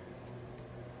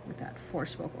 with that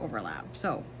 4-spoke overlap.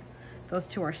 So those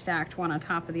two are stacked one on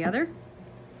top of the other,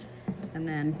 and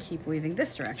then keep weaving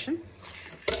this direction.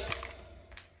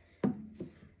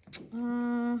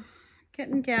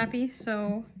 Getting gappy,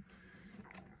 so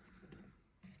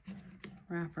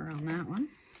wrap around that one.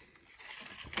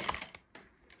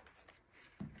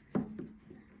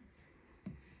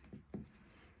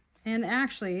 And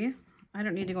actually, I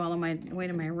don't need to go all the way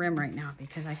to my rim right now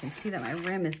because I can see that my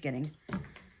rim is getting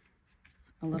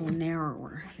a little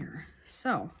narrower here.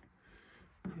 So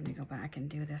I'm gonna go back and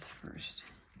do this first.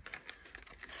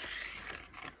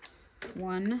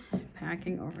 One,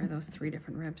 packing over those 3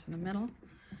 different ribs in the middle.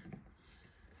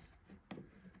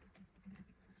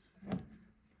 And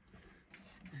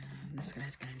this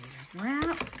guy's gonna need a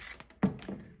wrap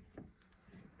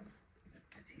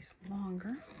because he's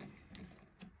longer.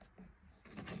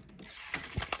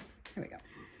 There we go.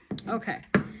 Okay,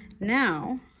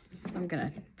 now I'm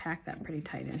gonna pack that pretty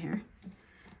tight in here.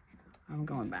 I'm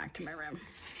going back to my rim.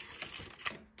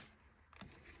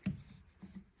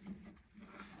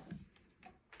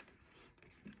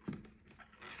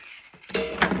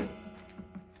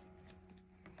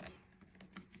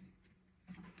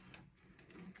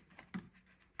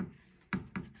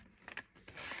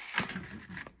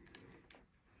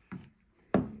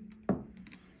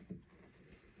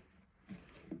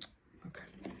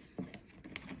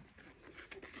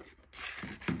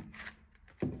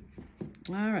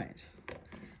 All right,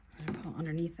 I'm gonna pull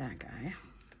underneath that guy.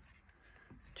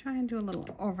 Try and do a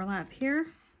little overlap here.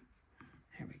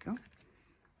 There we go.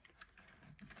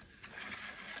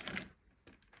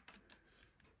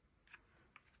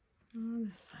 Oh,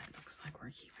 this side looks like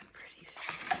we're keeping pretty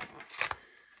straight.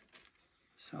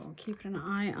 So keeping an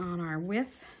eye on our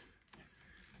width.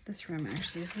 This rim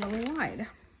actually is a little wide.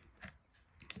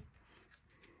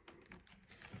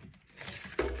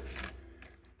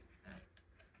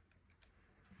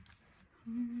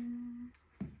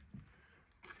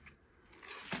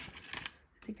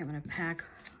 I think I'm going to pack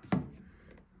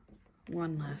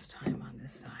one last time on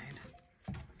this side.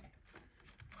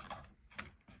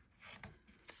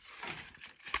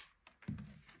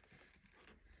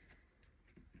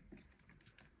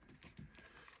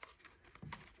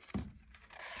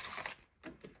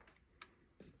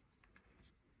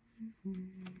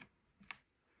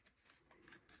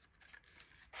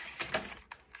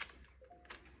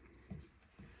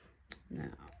 Now,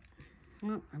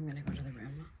 well, I'm going to go to the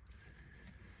rim.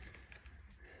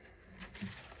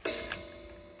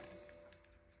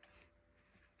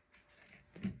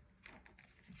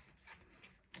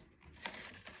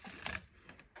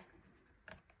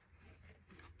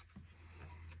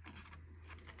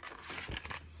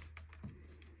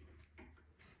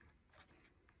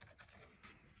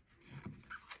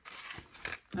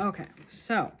 Okay,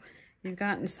 so you've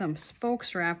gotten some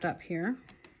spokes wrapped up here.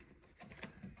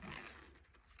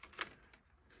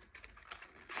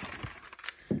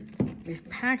 We've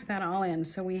packed that all in,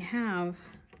 so we have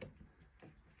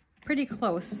pretty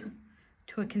close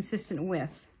to a consistent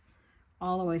width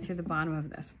all the way through the bottom of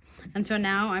this. And so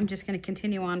now I'm just going to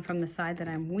continue on from the side that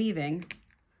I'm weaving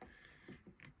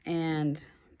and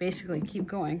basically keep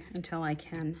going until I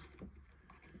can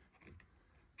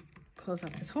close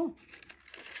up this hole.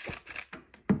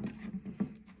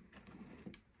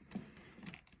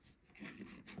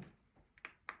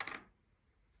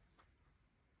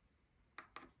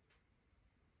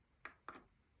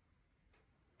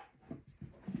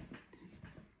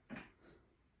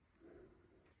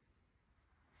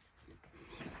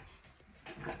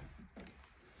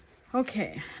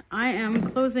 Okay, I am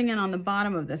closing in on the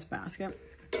bottom of this basket,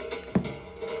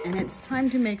 and it's time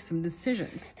to make some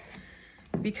decisions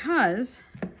because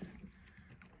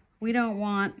we don't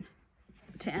want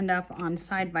to end up on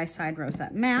side-by-side rows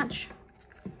that match.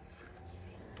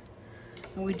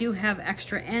 And we do have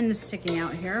extra ends sticking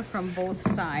out here from both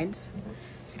sides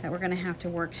that we're going to have to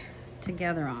work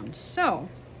together on. So,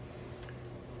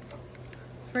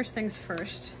 first things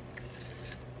first,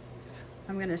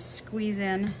 I'm going to squeeze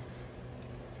in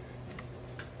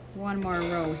one more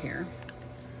row here,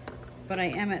 but I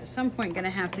am at some point going to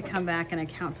have to come back and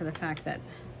account for the fact that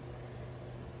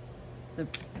the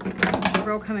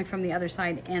row coming from the other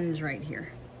side ends right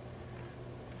here.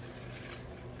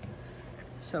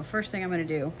 So first thing I'm going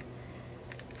to do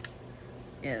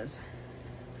is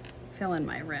fill in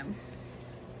my rim.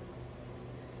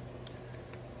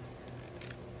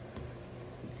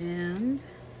 And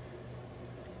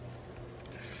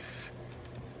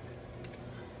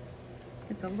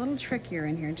it's a little trickier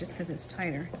in here just because it's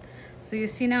tighter. So you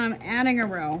see now I'm adding a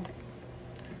row,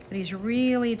 but he's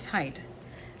really tight.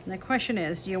 And the question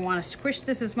is, do you want to squish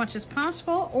this as much as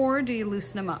possible or do you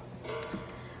loosen him up?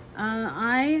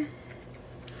 I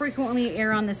frequently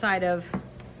err on the side of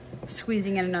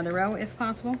squeezing in another row if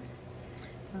possible.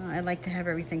 I like to have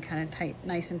everything kind of tight,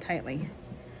 nice and tightly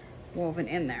woven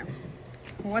in there.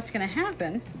 What's going to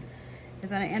happen is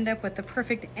that I end up with the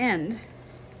perfect end.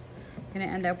 I'm going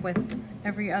to end up with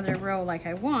every other row like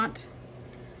I want,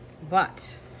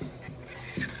 but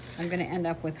I'm going to end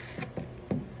up with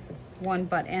one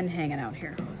butt end hanging out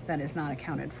here that is not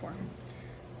accounted for.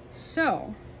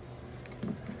 So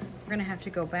we're going to have to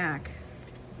go back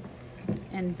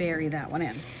and bury that one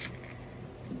in.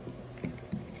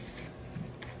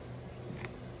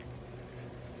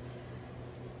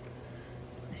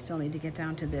 I still need to get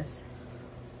down to this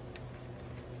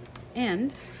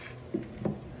end.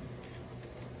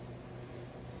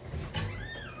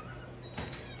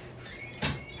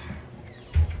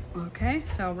 Okay,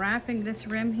 so wrapping this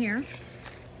rim here. I'm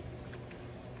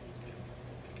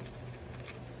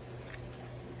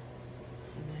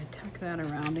going to tuck that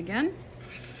around again.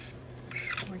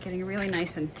 We're getting really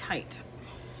nice and tight,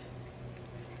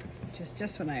 which is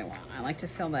just what I want. I like to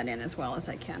fill that in as well as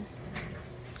I can.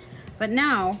 But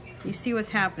now you see what's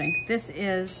happening. This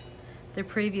is the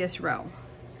previous row.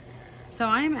 So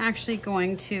I am actually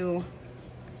going to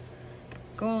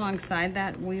go alongside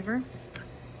that weaver.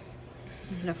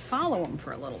 I'm going to follow him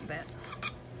for a little bit.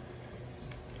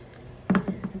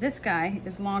 This guy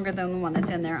is longer than the one that's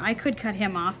in there. I could cut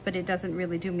him off, but it doesn't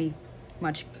really do me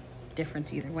much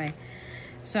difference either way.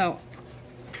 So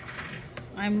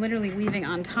I'm literally weaving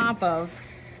on top of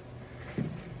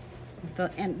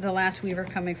the last weaver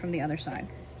coming from the other side.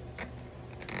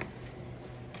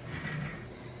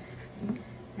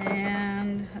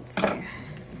 And let's see.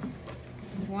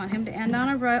 We want him to end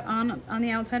on on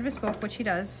the outside of his spoke, which he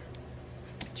does.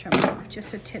 Trim more,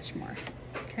 just a titch more.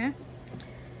 Okay.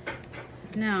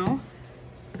 Now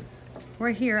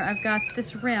we're here. I've got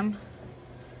this rim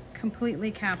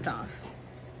completely capped off.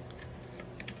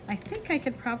 I think I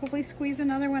could probably squeeze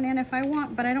another one in if I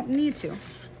want, but I don't need to.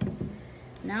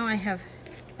 Now I have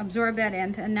absorbed that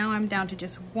end, and now I'm down to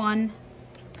just one.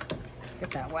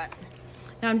 Get that wet.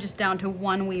 Now I'm just down to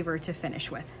one weaver to finish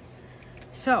with.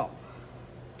 So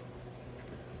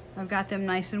I've got them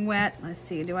nice and wet. Let's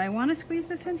see, do I want to squeeze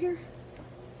this in here?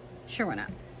 Sure, why not?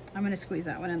 I'm going to squeeze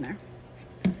that one in there.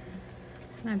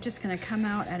 And I'm just going to come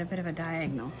out at a bit of a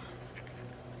diagonal.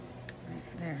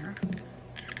 Right there.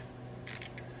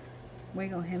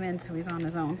 Wiggle him in so he's on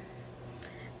his own.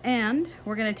 And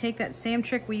we're going to take that same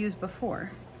trick we used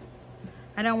before.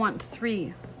 I don't want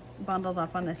 3 bundled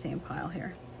up on the same pile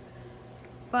here.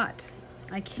 But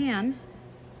I can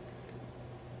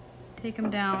take them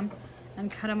down and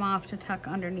cut them off to tuck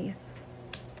underneath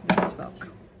the spoke.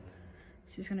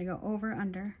 So he's going to go over,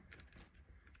 under,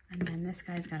 And then this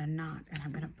guy's got a knot, and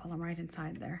I'm gonna pull him right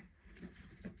inside there.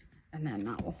 And that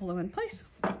knot will hold him in place.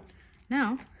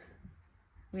 Now,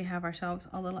 we have ourselves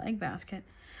a little egg basket.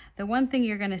 The one thing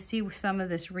you're gonna see with some of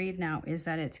this reed now is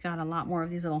that it's got a lot more of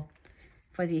these little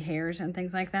fuzzy hairs and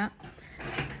things like that.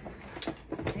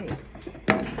 Let's see.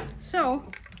 So,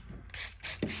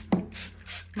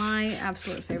 my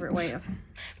absolute favorite way of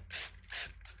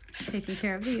taking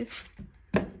care of these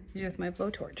is with my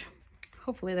blowtorch.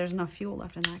 Hopefully there's enough fuel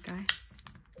left in that guy.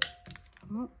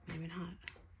 Oh, maybe not.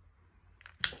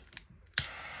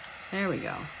 There we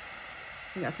go.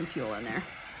 We got some fuel in there.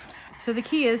 So the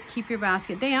key is keep your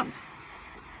basket damp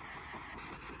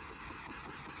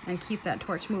and keep that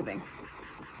torch moving.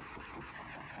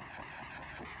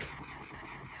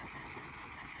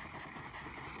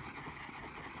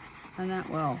 And that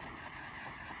will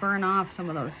burn off some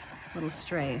of those little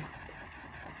stray.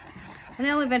 And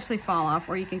they'll eventually fall off,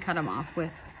 or you can cut them off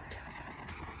with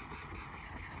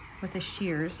the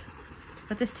shears.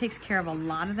 But this takes care of a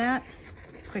lot of that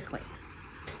quickly.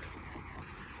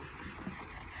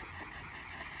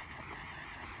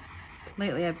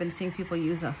 Lately, I've been seeing people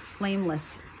use a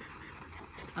flameless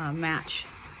match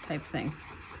type thing,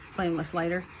 flameless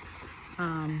lighter.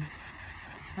 I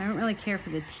don't really care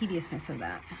for the tediousness of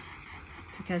that,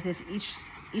 because it's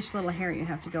each little hair you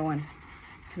have to go and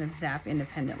kind of zap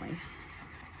independently.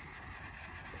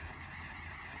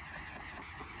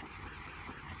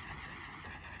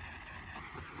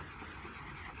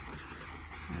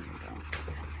 There we go.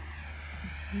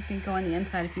 You can go on the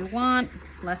inside if you want,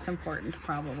 less important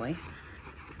probably.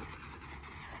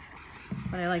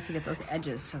 But I like to get those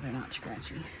edges so they're not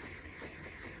scratchy.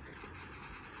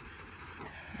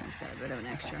 There's got a bit of an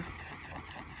extra.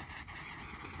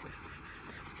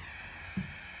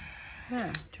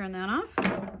 There, turn that off.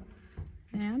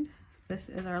 And this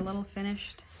is our little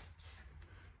finished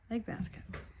egg basket.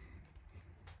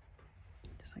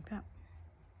 Just like that.